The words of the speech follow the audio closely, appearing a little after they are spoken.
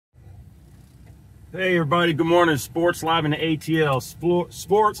Hey everybody, good morning. Sports live in the ATL.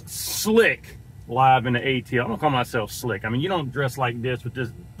 Sports slick live in the ATL. I don't call myself slick. I mean, you don't dress like this with this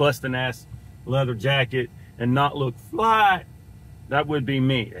busting ass leather jacket and not look fly. That would be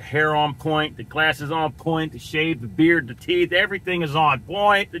me. The hair on point, the glasses on point, the shave, the beard, the teeth, everything is on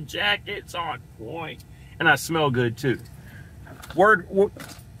point. The jacket's on point. And I smell good too. If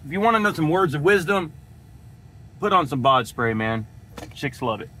you want to know some words of wisdom, put on some bod spray, man. Chicks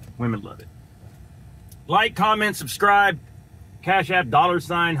love it. Women love it. Like, comment, subscribe, Cash App,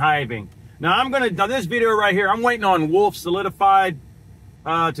 $hiving. Now this video right here, I'm waiting on Wolf Solidified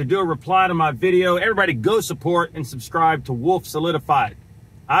to do a reply to my video. Everybody go support and subscribe to Wolf Solidified.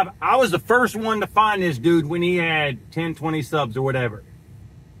 I was the first one to find this dude when he had 10, 20 subs or whatever.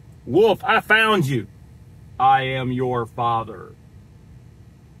 Wolf, I found you. I am your father.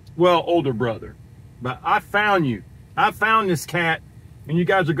 Well, older brother. But I found you. I found this cat, and you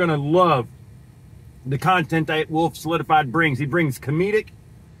guys are going to love the content that Wolf Solidified brings. He brings comedic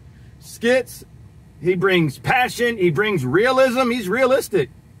skits. He brings passion. He brings realism. He's realistic.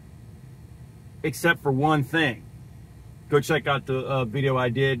 Except for one thing. Go check out the video I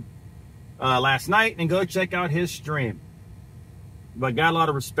did last night and go check out his stream. But got a lot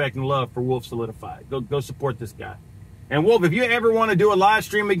of respect and love for Wolf Solidified. Go support this guy. And Wolf, if you ever want to do a live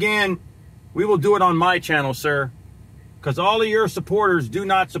stream again, we will do it on my channel, sir. Because all of your supporters do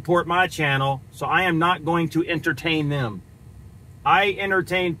not support my channel, so I am not going to entertain them. I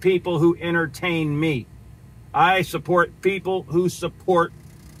entertain people who entertain me. I support people who support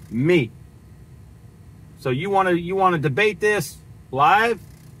me. So you want to debate this live?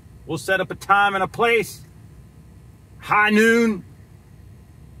 We'll set up a time and a place. High noon.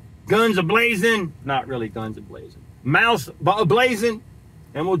 Guns a-blazing. Not really guns a-blazing. Mouse a-blazing.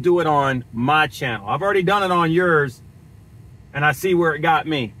 And we'll do it on my channel. I've already done it on yours. And I see where it got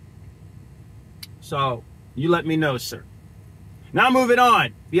me. So, you let me know, sir. Now moving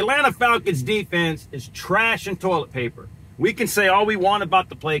on. The Atlanta Falcons defense is trash and toilet paper. We can say all we want about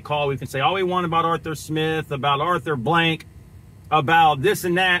the play call. We can say all we want about Arthur Smith, about Arthur Blank, about this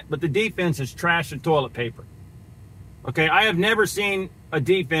and that. But the defense is trash and toilet paper. Okay, I have never seen a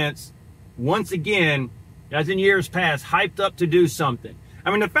defense, once again, as in years past, hyped up to do something.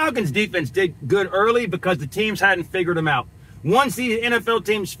 I mean, the Falcons defense did good early because the teams hadn't figured them out. Once these NFL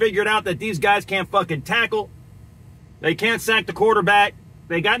teams figured out that these guys can't fucking tackle, they can't sack the quarterback,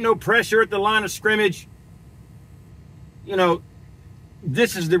 they got no pressure at the line of scrimmage, you know,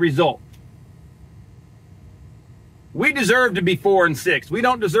 this is the result. We deserve to be 4-6. We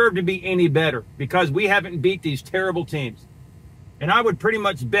don't deserve to be any better because we haven't beat these terrible teams. And I would pretty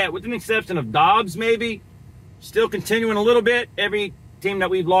much bet, with an exception of Dobbs maybe, still continuing a little bit, every team that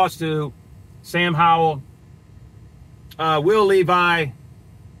we've lost to, Sam Howell, Will Levi,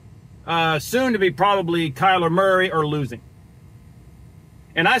 soon to be probably Kyler Murray, or losing.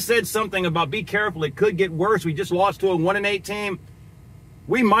 And I said something about be careful, it could get worse. We just lost to a 1-8 team.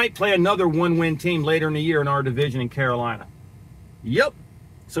 We might play another 1-win team later in the year in our division in Carolina. Yep.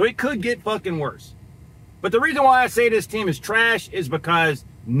 So it could get fucking worse. But the reason why I say this team is trash is because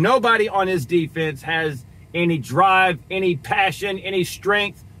nobody on his defense has any drive, any passion, any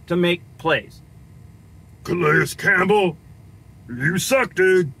strength to make plays. Calais Campbell, you suck,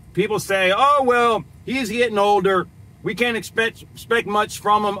 dude. People say, oh, well, he's getting older. We can't expect much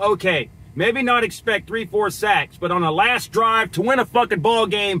from him. Okay, maybe not expect 3-4 sacks, but on the last drive to win a fucking ball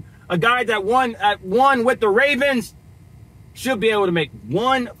game, a guy that won with the Ravens should be able to make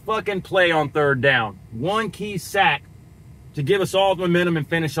one fucking play on third down. One key sack to give us all the momentum and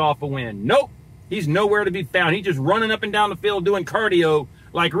finish off a win. Nope, he's nowhere to be found. He's just running up and down the field doing cardio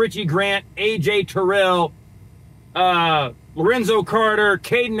like Richie Grant, A.J. Terrell, Lorenzo Carter,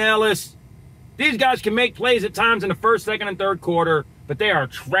 Caden Ellis. These guys can make plays at times in the first, second, and third quarter, but they are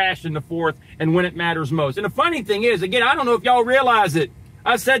trash in the fourth and when it matters most. And the funny thing is, again, I don't know if y'all realize it.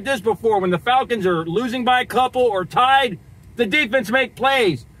 I said this before. When the Falcons are losing by a couple or tied, the defense make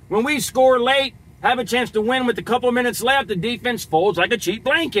plays. When we score late, have a chance to win with a couple minutes left, the defense folds like a cheap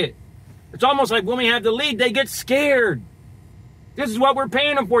blanket. It's almost like when we have the lead, they get scared. This is what we're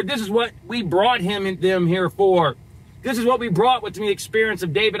paying them for. This is what we brought them here for. This is what we brought with the experience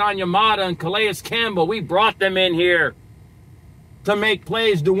of David Onyemata and Calais Campbell. We brought them in here to make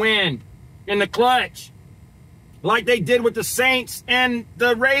plays to win in the clutch. Like they did with the Saints and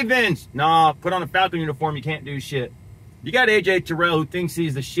the Ravens. Nah, put on a Falcon uniform, you can't do shit. You got A.J. Terrell who thinks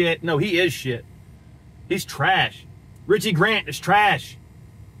he's the shit. No, he is shit. He's trash. Richie Grant is trash.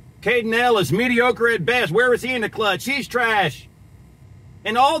 Caden Ellis, mediocre at best. Where is he in the clutch? He's trash.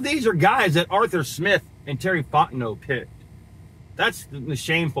 And all these are guys that Arthur Smith and Terry Fontenot picked. That's the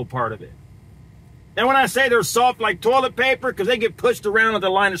shameful part of it. And when I say they're soft like toilet paper, because they get pushed around at the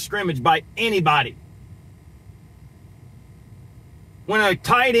line of scrimmage by anybody. When a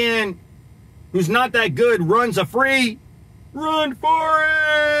tight end who's not that good runs a free, run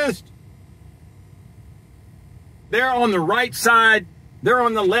Forrest! They're on the right side. They're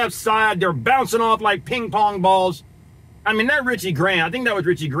on the left side. They're bouncing off like ping pong balls. I mean, that Richie Grant, I think that was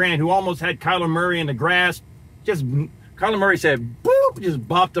Richie Grant who almost had Kyler Murray in the grass. Just, Kyler Murray said, boop, just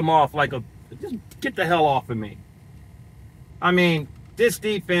bopped him off like a, just get the hell off of me. I mean, this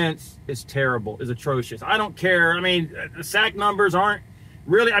defense is terrible, is atrocious. I don't care. I mean, the sack numbers aren't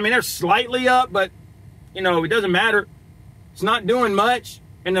really, I mean, they're slightly up, but, you know, it doesn't matter. It's not doing much,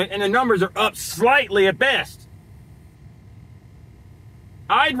 and the numbers are up slightly at best.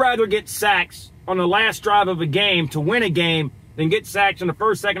 I'd rather get sacks on the last drive of a game to win a game than get sacks in the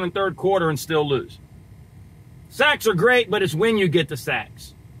first, second, and third quarter and still lose. Sacks are great, but it's when you get the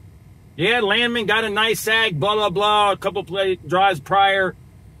sacks. Yeah, Landman got a nice sack, blah, blah, blah, a couple play drives prior.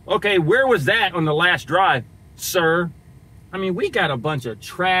 Okay, where was that on the last drive, sir? I mean, we got a bunch of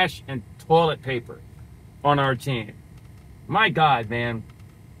trash and toilet paper on our team. My God, man.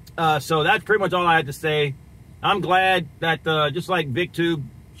 So that's pretty much all I had to say. I'm glad that, just like VicTube,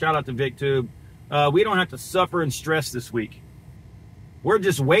 shout out to VicTube, we don't have to suffer and stress this week. We're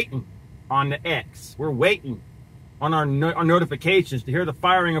just waiting on the X. We're waiting on our notifications to hear the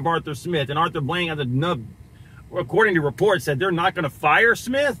firing of Arthur Smith. And Arthur Blank, according to reports, said they're not going to fire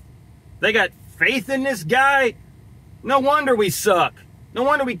Smith. They got faith in this guy. No wonder we suck. No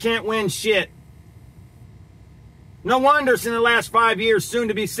wonder we can't win shit. No wonder in the last 5 years, soon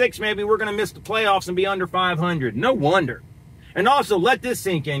to be 6 maybe, we're going to miss the playoffs and be under 500. No wonder. And also, let this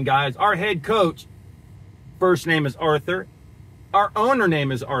sink in, guys. Our head coach, first name is Arthur. Our owner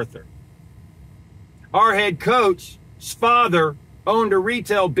name is Arthur. Our head coach's father owned a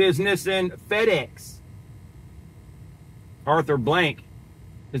retail business in FedEx. Arthur Blank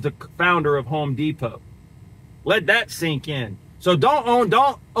is the founder of Home Depot. Let that sink in. So don't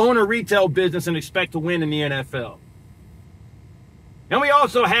own a retail business and expect to win in the NFL. And we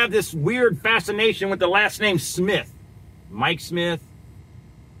also have this weird fascination with the last name Smith. Mike Smith,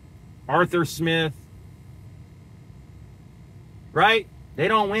 Arthur Smith, right? They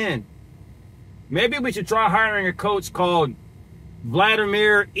don't win. Maybe we should try hiring a coach called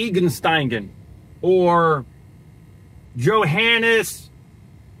Vladimir Egensteigen or Johannes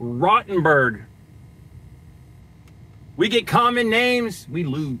Rottenberg. We get common names, we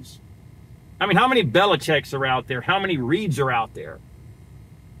lose. I mean, how many Belichicks are out there? How many Reeds are out there?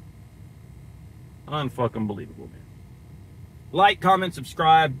 Unfucking believable, man. Like, comment,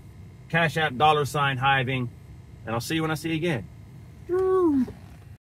 subscribe, Cash App, $hiving, and I'll see you when I see you again. Woo.